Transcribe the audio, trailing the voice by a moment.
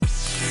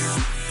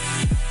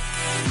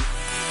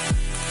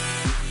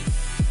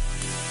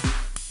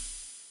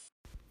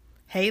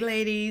Hey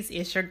ladies,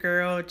 it's your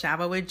girl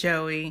Java with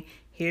Joey,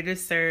 here to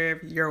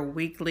serve your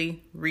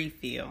weekly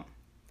refill.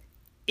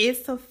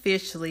 It's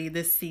officially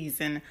the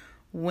season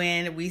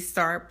when we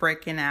start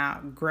breaking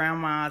out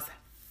grandma's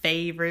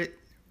favorite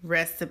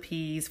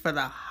recipes for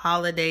the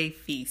holiday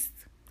feast.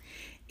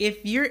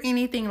 If you're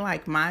anything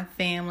like my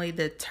family,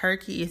 the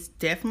turkey is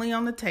definitely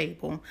on the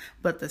table,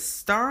 but the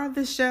star of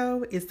the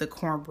show is the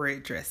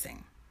cornbread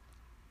dressing.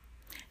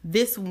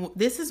 This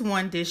is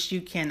one dish you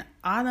can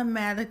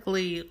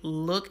automatically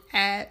look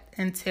at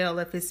and tell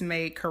if it's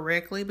made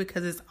correctly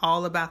because it's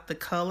all about the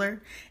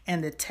color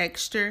and the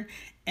texture.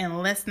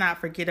 And let's not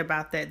forget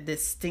about that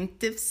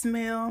distinctive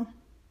smell.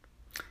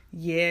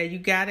 Yeah, you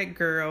got it,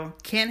 girl.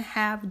 Can't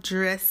have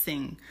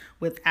dressing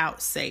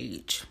without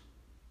sage.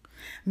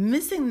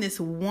 Missing this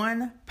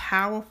one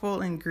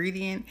powerful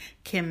ingredient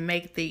can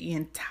make the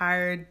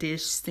entire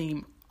dish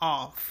seem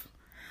off.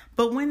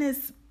 But when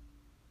it's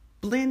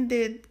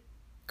blended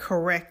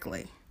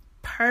correctly,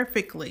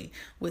 perfectly,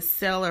 with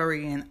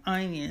celery and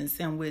onions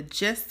and with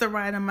just the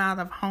right amount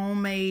of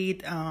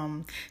homemade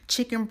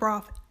chicken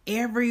broth,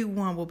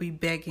 everyone will be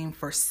begging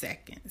for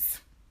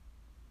seconds.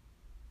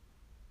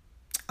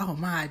 Oh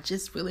my, I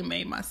just really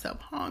made myself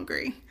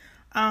hungry.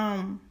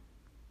 Can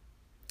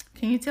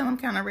you tell I'm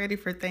kind of ready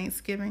for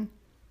Thanksgiving?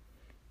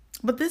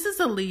 But this is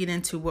a lead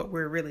into what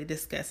we're really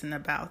discussing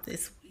about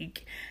this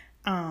week.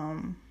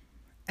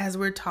 As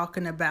we're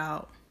talking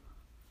about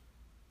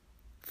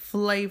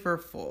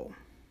flavorful.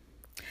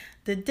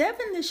 The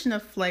definition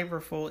of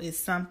flavorful is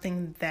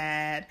something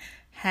that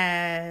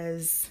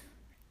has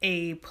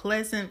a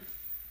pleasant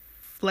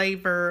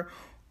flavor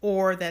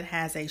or that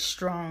has a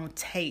strong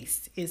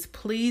taste, is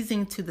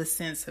pleasing to the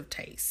sense of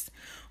taste.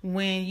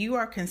 When you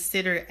are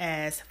considered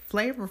as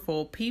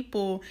flavorful,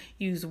 people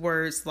use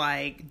words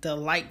like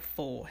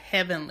delightful,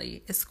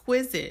 heavenly,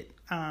 exquisite,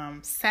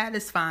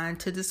 satisfying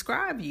to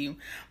describe you.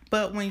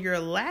 But when you're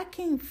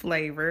lacking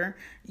flavor,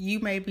 you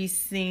may be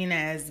seen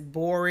as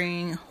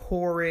boring,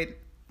 horrid,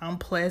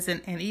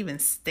 unpleasant, and even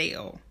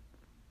stale.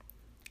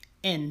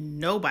 And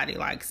nobody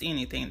likes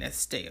anything that's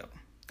stale.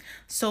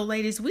 So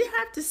ladies, we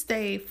have to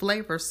stay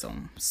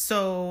flavorsome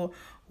so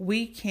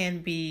we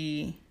can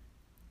be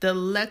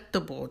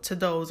delectable to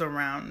those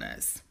around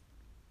us.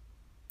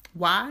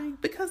 Why?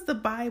 Because the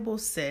Bible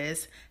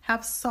says,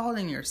 have salt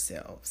in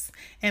yourselves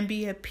and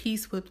be at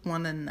peace with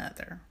one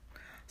another.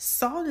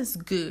 Salt is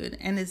good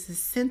and is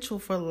essential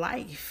for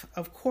life.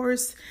 Of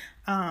course,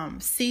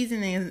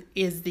 seasoning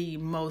is the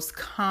most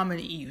common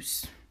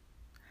use.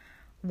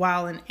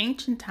 While in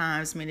ancient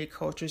times, many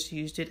cultures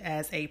used it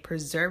as a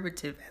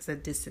preservative, as a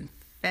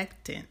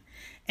disinfectant,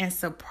 and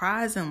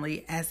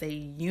surprisingly, as a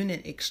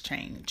unit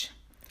exchange.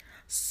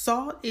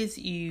 Salt is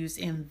used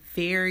in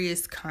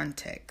various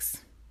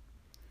contexts.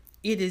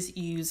 It is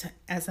used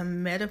as a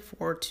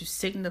metaphor to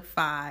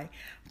signify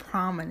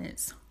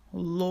prominence,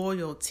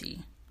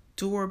 loyalty,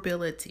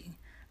 durability,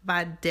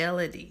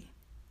 fidelity,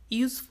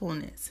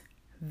 usefulness,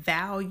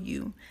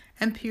 value,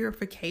 and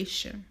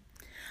purification.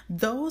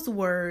 Those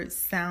words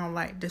sound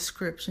like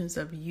descriptions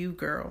of you,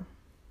 girl.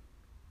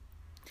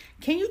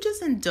 Can you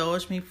just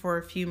indulge me for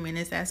a few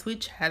minutes as we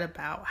chat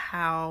about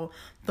how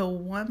the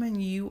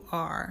woman you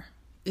are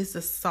is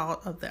the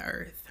salt of the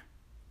earth?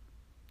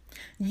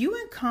 You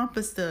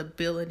encompass the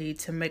ability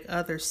to make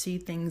others see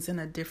things in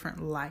a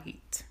different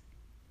light.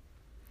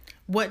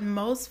 What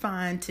most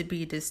find to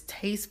be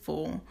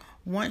distasteful,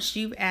 once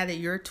you've added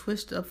your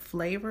twist of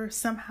flavor,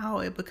 somehow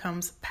it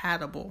becomes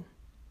palatable.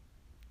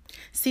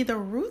 See, the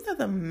roof of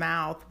the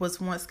mouth was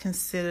once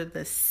considered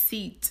the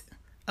seat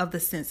of the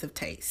sense of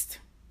taste.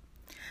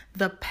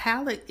 The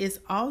palate is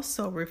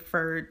also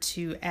referred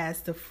to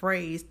as the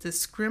phrase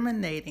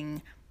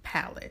discriminating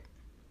palate.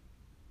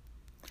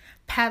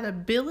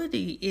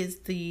 Palatability is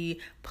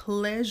the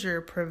pleasure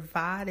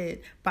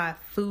provided by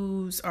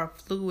foods or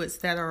fluids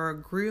that are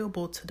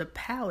agreeable to the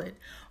palate,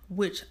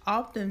 which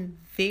often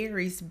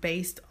varies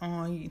based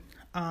on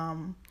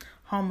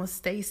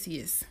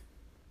homeostasis.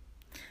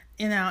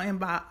 In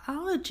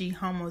biology,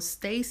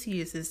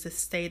 homeostasis is the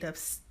state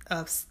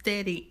of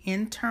steady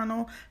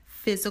internal,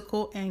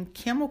 physical, and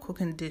chemical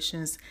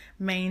conditions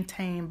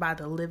maintained by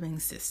the living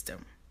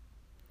system.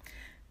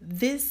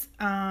 This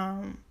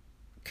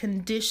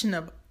condition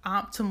of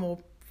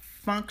optimal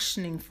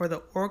functioning for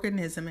the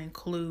organism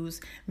includes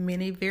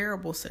many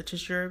variables such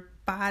as your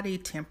body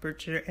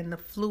temperature and the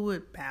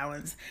fluid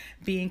balance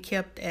being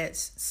kept at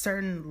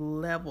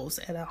certain levels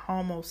at a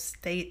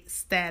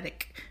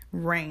homeostatic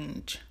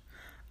range.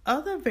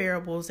 Other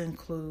variables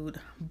include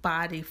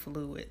body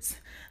fluids,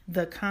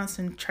 the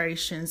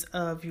concentrations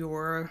of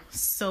your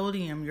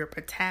sodium, your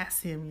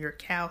potassium, your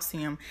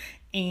calcium,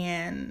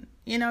 and,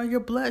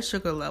 your blood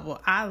sugar level.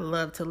 I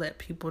love to let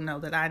people know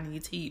that I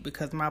need to eat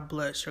because my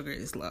blood sugar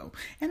is low.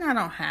 And I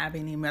don't have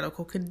any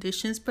medical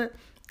conditions, but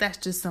that's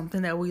just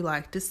something that we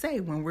like to say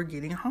when we're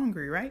getting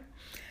hungry, right?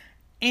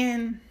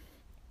 And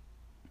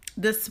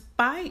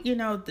despite,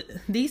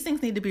 these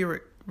things need to be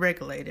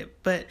regulated,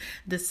 but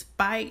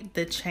despite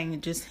the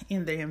changes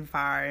in the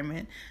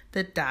environment,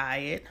 the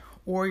diet,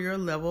 or your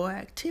level of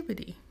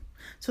activity,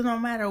 So no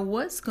matter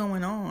what's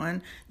going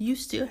on, you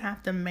still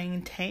have to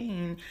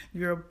maintain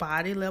your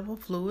body level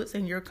fluids,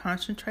 and your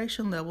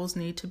concentration levels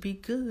need to be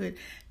good,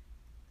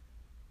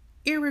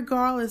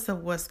 irregardless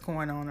of what's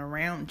going on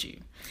around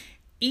you.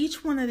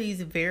 Each one of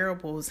these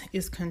variables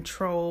is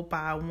controlled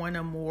by one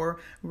or more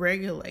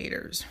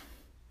regulators,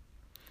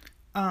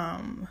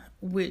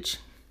 which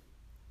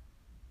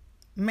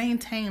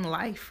maintain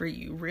life for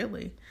you,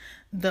 really.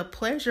 The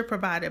pleasure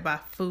provided by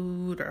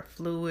food or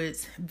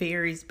fluids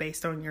varies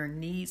based on your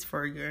needs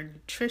for your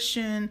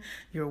nutrition,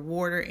 your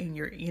water, and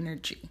your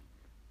energy.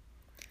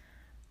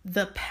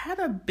 The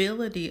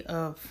palatability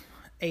of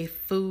a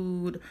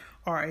food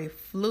or a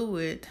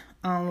fluid,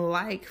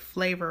 unlike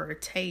flavor or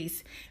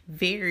taste,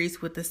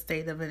 varies with the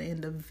state of an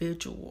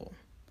individual.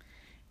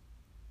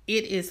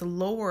 It is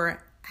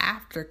lower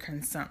after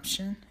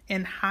consumption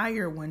and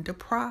higher when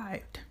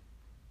deprived.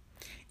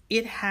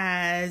 It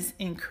has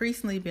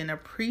increasingly been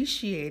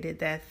appreciated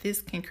that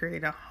this can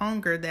create a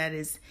hunger that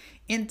is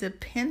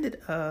independent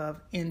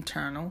of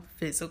internal,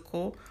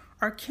 physical,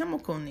 or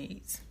chemical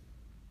needs.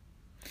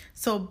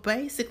 So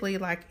basically,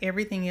 like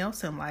everything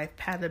else in life,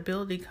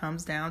 palatability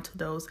comes down to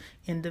those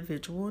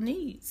individual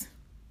needs.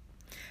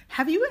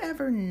 Have you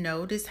ever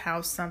noticed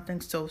how something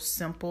so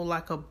simple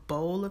like a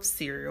bowl of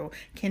cereal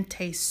can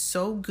taste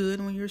so good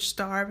when you're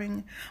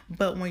starving,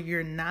 but when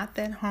you're not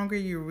that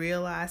hungry, you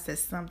realize that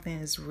something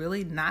is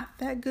really not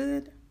that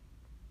good?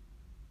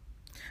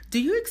 Do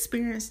you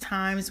experience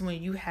times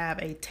when you have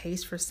a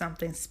taste for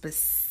something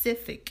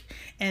specific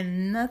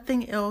and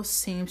nothing else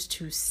seems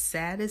to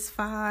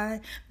satisfy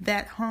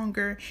that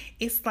hunger?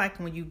 It's like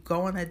when you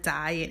go on a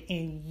diet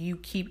and you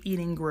keep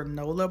eating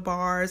granola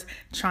bars,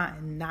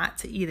 trying not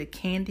to eat a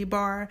candy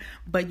bar,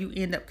 but you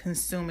end up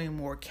consuming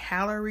more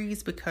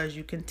calories because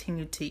you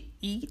continue to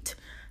eat,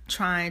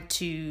 trying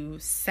to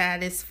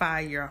satisfy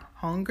your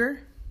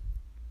hunger.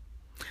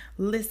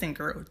 Listen,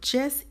 girl,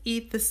 just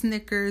eat the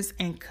Snickers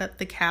and cut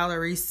the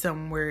calories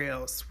somewhere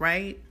else,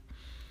 right?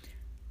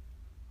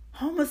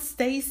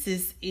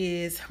 Homeostasis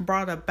is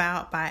brought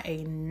about by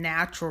a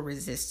natural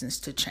resistance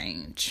to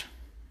change.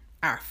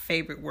 Our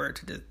favorite word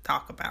to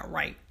talk about,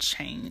 right?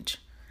 Change.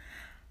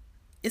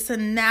 It's a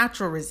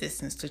natural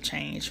resistance to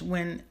change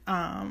when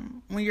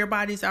your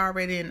body's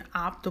already in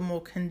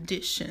optimal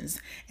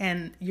conditions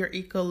and your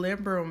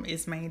equilibrium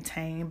is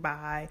maintained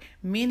by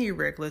many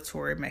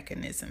regulatory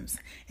mechanisms.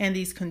 And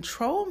these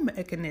control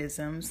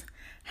mechanisms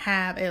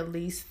have at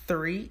least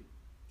 3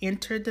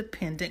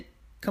 interdependent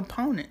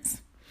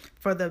components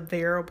for the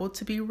variable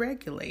to be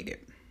regulated.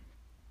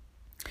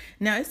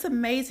 Now, it's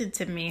amazing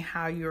to me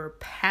how your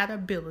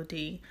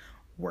palatability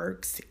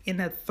works in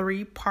a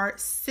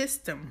 3-part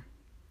system,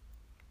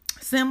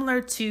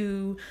 similar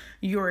to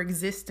your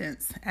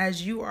existence,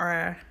 as you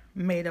are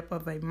made up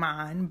of a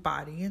mind,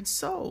 body, and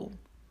soul.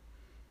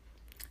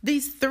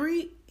 These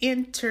 3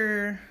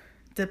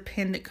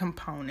 interdependent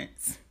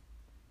components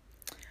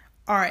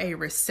are a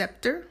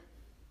receptor,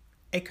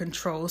 a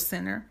control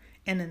center,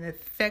 and an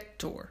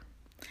effector.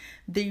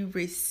 The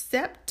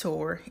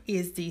receptor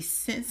is the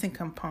sensing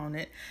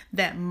component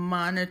that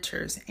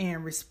monitors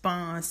and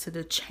responds to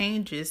the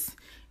changes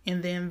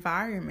in the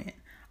environment,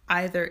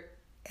 either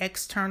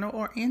external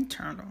or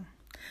internal.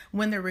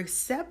 When the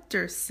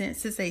receptor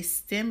senses a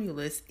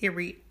stimulus, it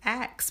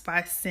reacts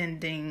by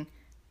sending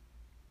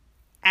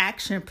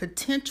action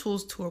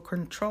potentials to a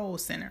control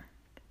center.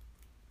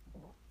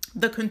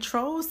 The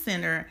control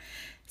center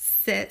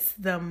sets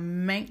the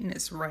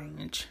maintenance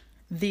range,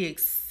 the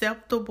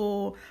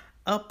acceptable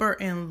upper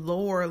and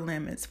lower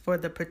limits for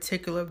the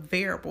particular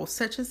variable,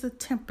 such as the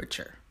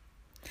temperature.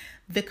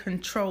 The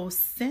control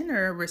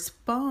center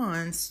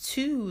responds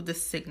to the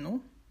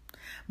signal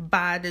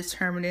by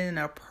determining an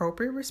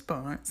appropriate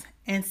response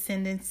and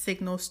sending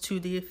signals to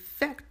the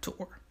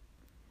effector,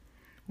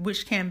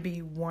 which can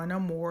be one or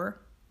more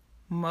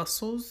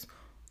muscles,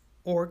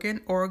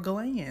 organ, or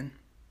gland.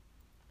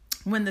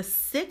 When the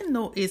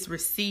signal is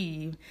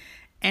received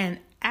and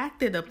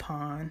acted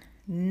upon,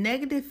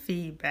 negative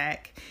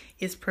feedback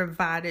is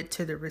provided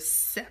to the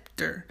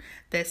receptor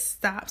that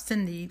stops the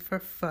need for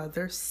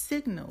further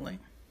signaling.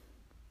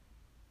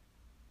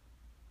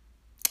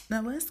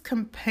 Now let's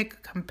make a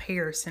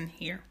comparison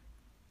here.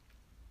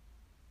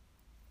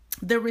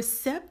 The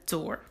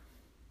receptor,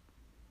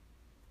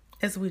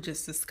 as we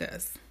just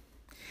discussed,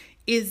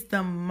 is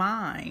the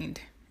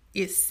mind.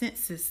 It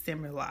senses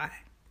stimuli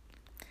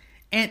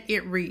and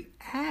it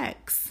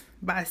reacts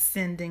by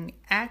sending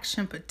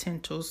action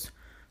potentials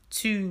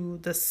to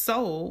the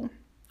soul,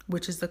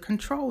 which is the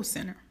control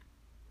center.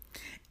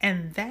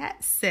 And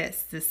that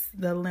sets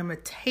the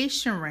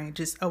limitation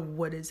ranges of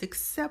what is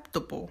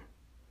acceptable.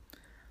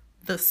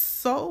 The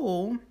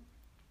soul,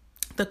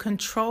 the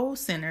control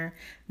center,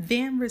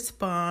 then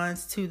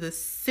responds to the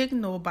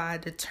signal by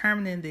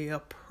determining the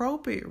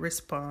appropriate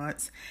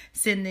response,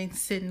 sending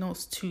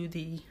signals to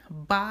the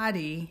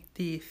body,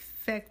 the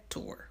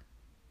effector.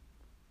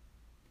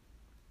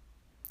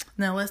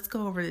 Now let's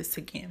go over this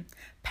again.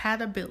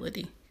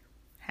 Palatability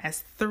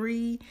has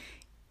 3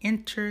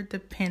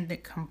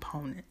 interdependent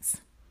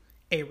components: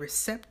 a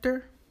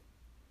receptor,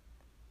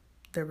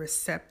 The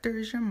receptor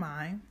is your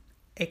mind,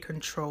 a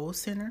control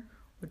center,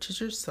 which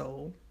is your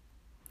soul,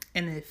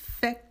 and an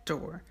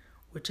effector,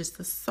 which is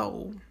the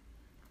soul.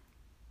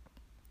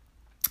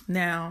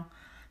 Now,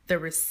 the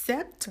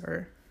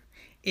receptor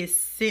is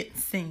the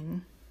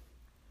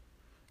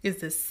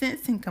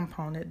sensing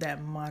component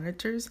that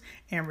monitors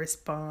and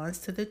responds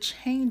to the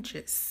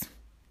changes.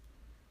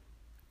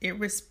 It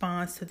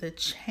responds to the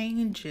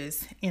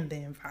changes in the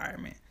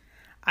environment,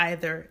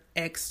 either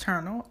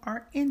external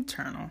or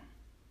internal.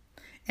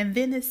 And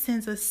then it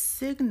sends a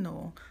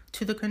signal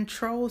to the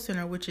control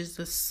center, which is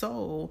the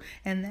soul,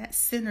 and that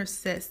center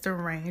sets the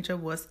range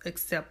of what's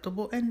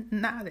acceptable and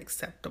not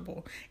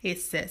acceptable. It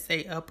sets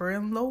a upper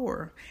and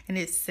lower, and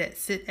it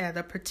sets it at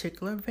a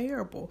particular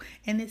variable,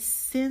 and it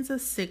sends a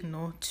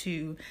signal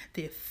to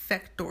the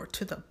effector,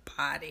 to the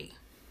body.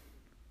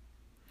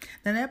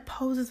 Now that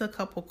poses a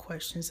couple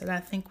questions that I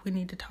think we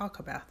need to talk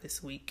about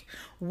this week.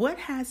 What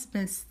has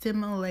been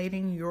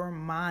stimulating your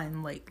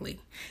mind lately?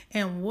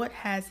 And what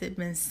has it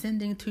been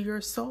sending to your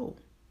soul?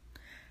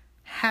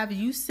 Have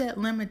you set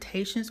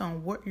limitations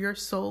on what your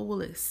soul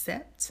will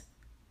accept?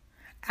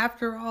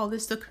 After all,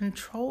 it's the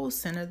control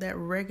center that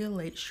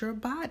regulates your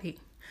body.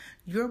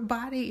 Your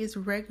body is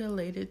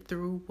regulated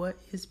through what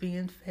is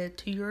being fed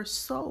to your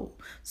soul.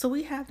 So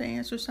we have to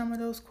answer some of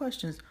those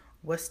questions.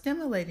 What's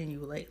stimulating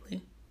you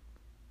lately?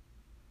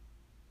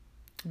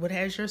 What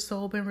has your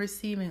soul been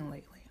receiving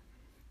lately?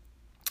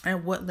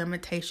 And what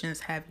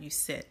limitations have you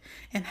set?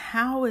 And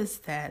how is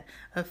that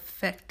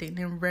affecting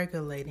and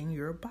regulating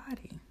your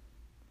body?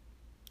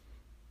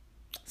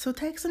 So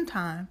take some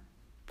time,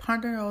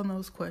 ponder on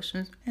those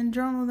questions, and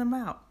journal them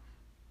out.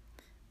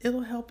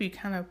 It'll help you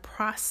kind of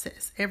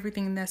process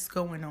everything that's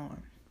going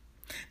on.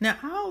 Now,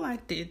 I would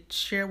like to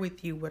share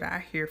with you what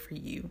I hear for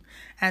you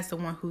as the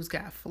one who's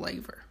got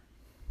flavor.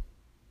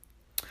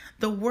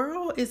 The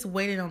world is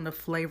waiting on the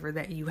flavor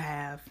that you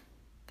have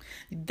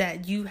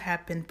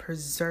been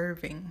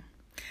preserving.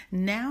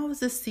 Now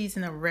is the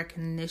season of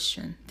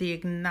recognition, the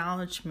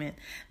acknowledgement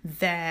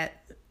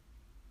that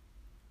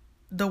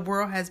the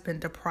world has been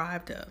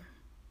deprived of.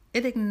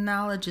 It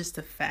acknowledges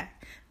the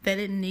fact that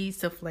it needs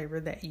the flavor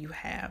that you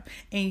have.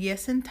 And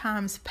yes, in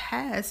times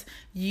past,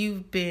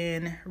 you've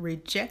been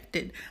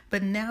rejected,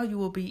 but now you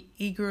will be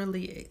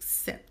eagerly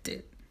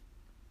accepted.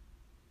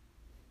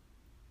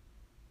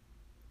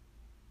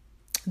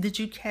 Did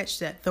you catch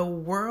that? The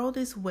world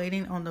is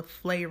waiting on the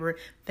flavor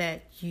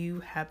that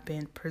you have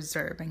been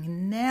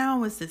preserving.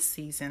 Now is the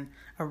season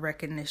of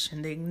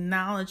recognition, the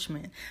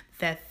acknowledgement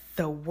that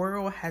the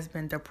world has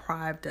been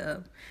deprived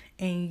of.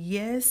 And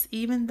yes,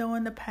 even though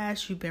in the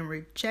past you've been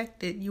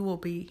rejected, you will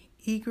be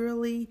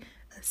eagerly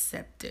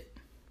accepted.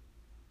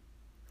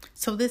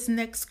 So this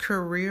next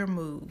career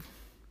move,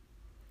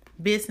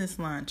 business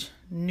launch,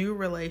 new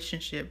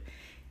relationship,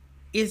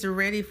 is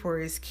ready for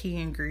its key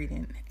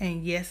ingredient.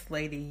 And yes,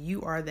 lady,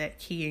 you are that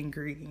key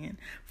ingredient.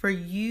 For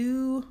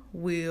you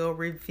will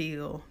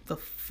reveal the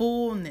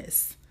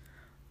fullness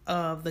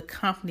of the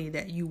company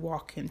that you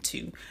walk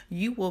into.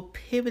 You will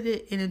pivot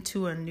it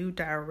into a new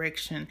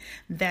direction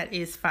that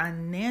is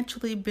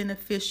financially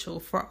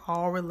beneficial for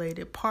all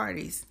related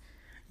parties.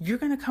 You're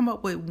going to come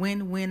up with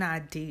win-win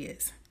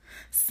ideas.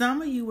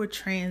 Some of you will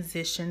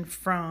transition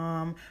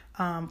from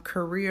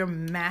career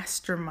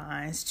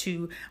masterminds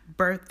to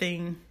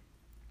birthing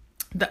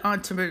the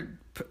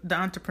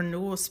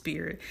entrepreneurial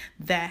spirit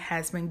that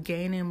has been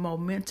gaining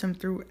momentum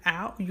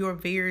throughout your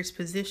various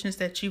positions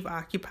that you've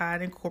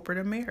occupied in corporate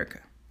America.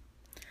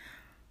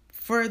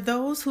 For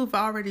those who've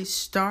already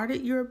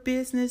started your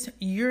business,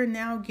 you're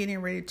now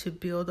getting ready to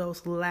build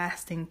those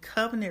lasting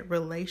covenant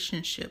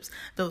relationships,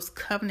 those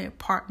covenant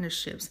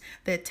partnerships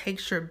that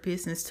takes your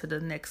business to the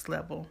next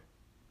level.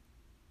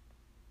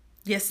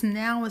 Yes,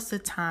 now is the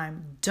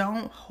time.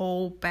 Don't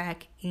hold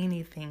back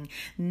anything.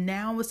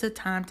 Now is the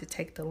time to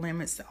take the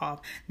limits off.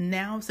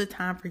 Now is the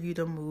time for you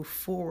to move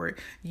forward.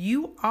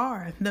 You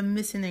are the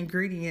missing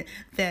ingredient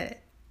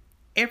that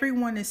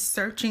everyone is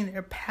searching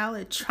their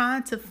palate,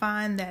 trying to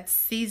find that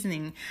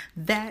seasoning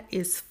that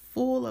is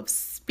full of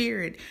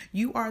spirit.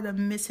 You are the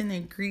missing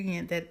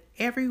ingredient that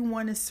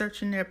everyone is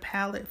searching their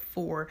palate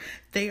for.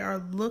 They are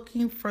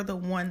looking for the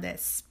one that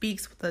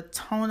speaks with a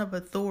tone of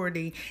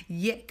authority,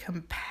 yet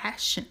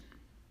compassion.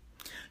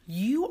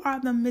 You are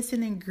the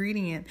missing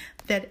ingredient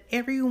that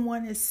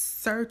everyone is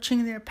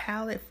searching their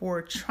palate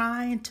for,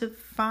 trying to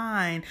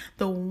find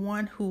the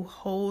one who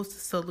holds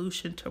the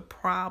solution to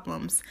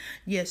problems.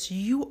 Yes,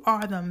 you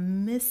are the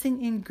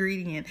missing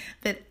ingredient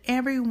that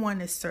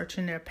everyone is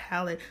searching their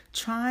palate,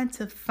 trying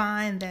to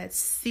find that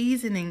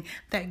seasoning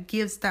that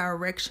gives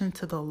direction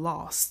to the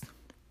lost.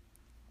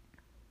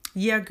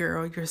 Yeah,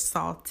 girl, you're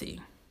salty,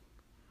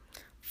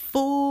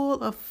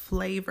 full of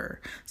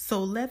flavor.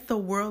 So let the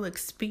world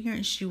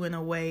experience you in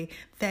a way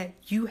that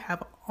you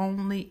have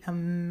only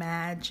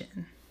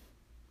imagined.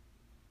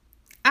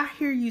 I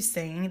hear you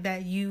saying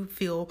that you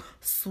feel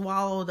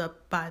swallowed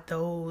up by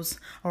those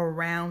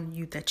around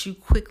you, that you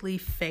quickly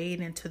fade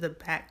into the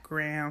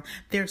background.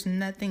 There's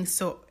nothing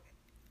so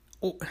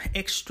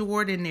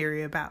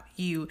extraordinary about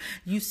you.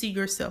 You see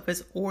yourself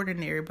as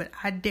ordinary, but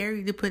I dare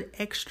you to put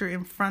extra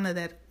in front of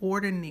that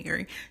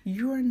ordinary.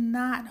 You're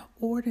not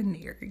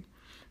ordinary.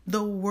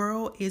 The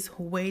world is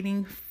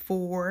waiting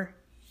for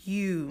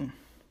you.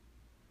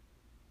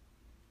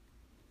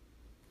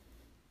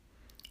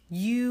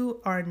 You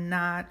are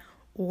not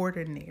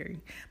ordinary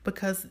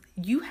because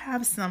you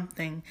have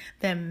something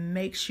that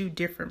makes you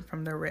different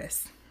from the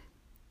rest.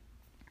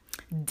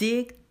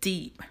 Dig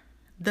deep.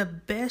 The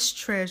best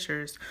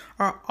treasures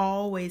are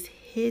always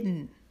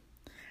hidden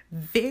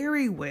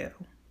very well,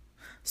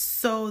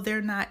 so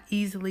they're not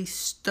easily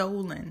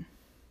stolen.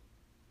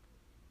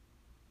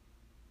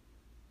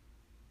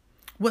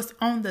 What's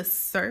on the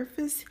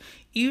surface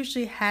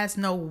usually has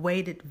no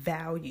weighted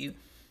value.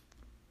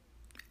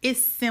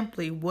 It's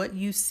simply what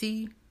you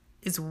see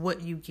is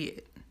what you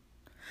get.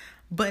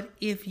 But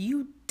if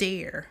you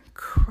dare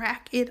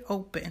crack it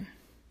open,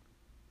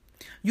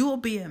 you will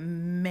be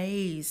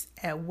amazed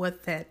at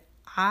what that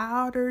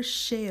outer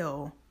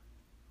shell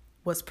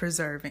was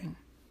preserving.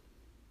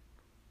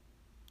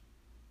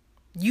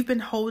 You've been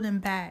holding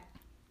back,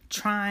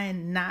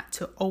 trying not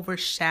to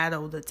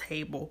overshadow the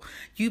table.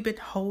 You've been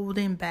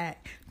holding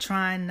back,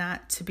 trying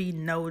not to be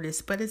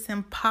noticed, but it's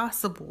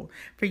impossible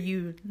for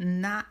you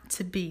not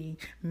to be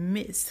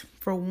missed.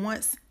 For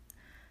once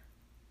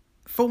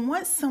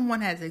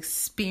someone has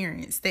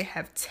experienced, they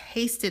have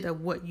tasted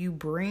of what you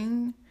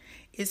bring,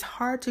 it's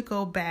hard to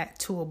go back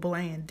to a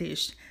bland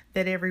dish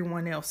that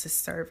everyone else is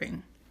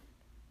serving.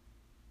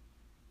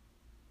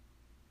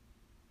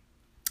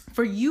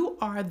 For you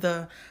are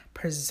the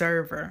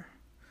preserver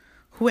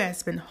who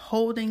has been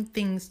holding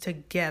things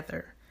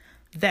together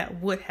that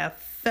would have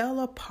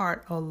fell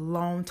apart a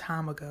long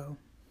time ago.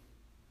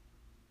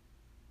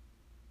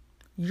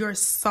 Your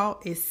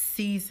salt is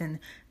seasoned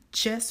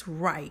just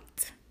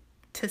right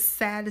to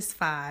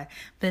satisfy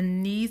the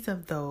needs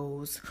of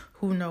those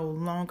who no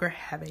longer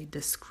have a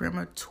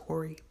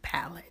discriminatory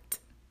palate.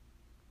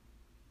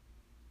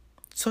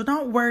 So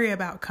don't worry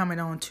about coming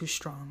on too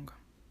strong.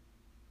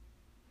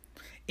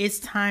 It's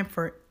time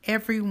for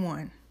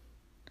everyone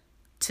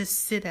to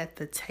sit at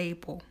the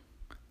table.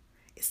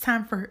 It's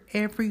time for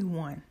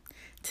everyone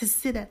to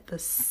sit at the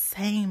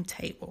same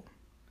table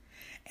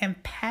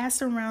and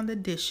pass around the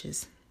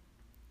dishes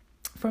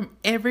from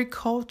every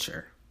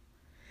culture.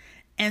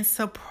 And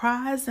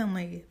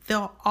surprisingly,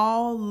 they'll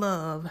all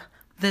love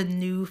the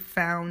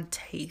newfound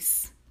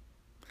taste.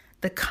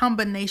 The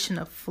combination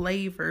of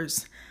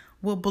flavors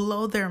will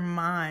blow their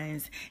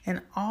minds,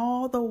 and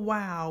all the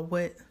while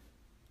what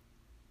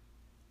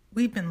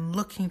we've been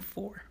looking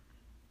for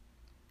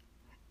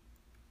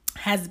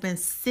has been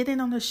sitting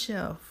on the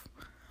shelf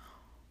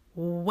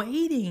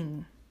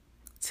waiting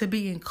to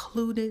be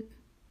included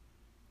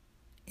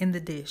in the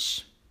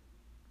dish.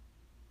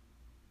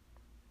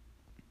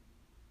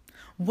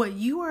 What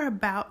you are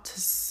about to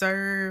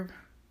serve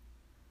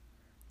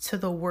to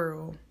the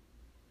world,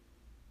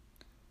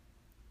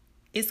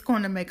 it's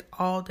going to make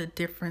all the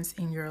difference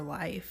in your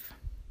life.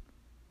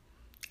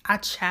 I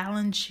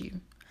challenge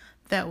you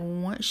that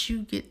once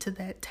you get to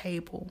that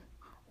table,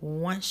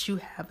 once you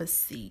have a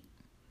seat,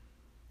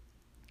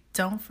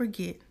 don't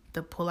forget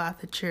to pull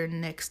out the chair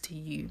next to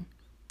you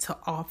to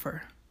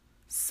offer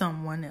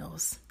someone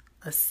else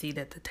a seat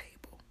at the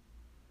table.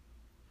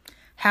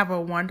 Have a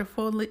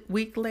wonderful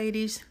week,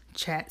 ladies.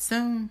 Chat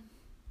soon.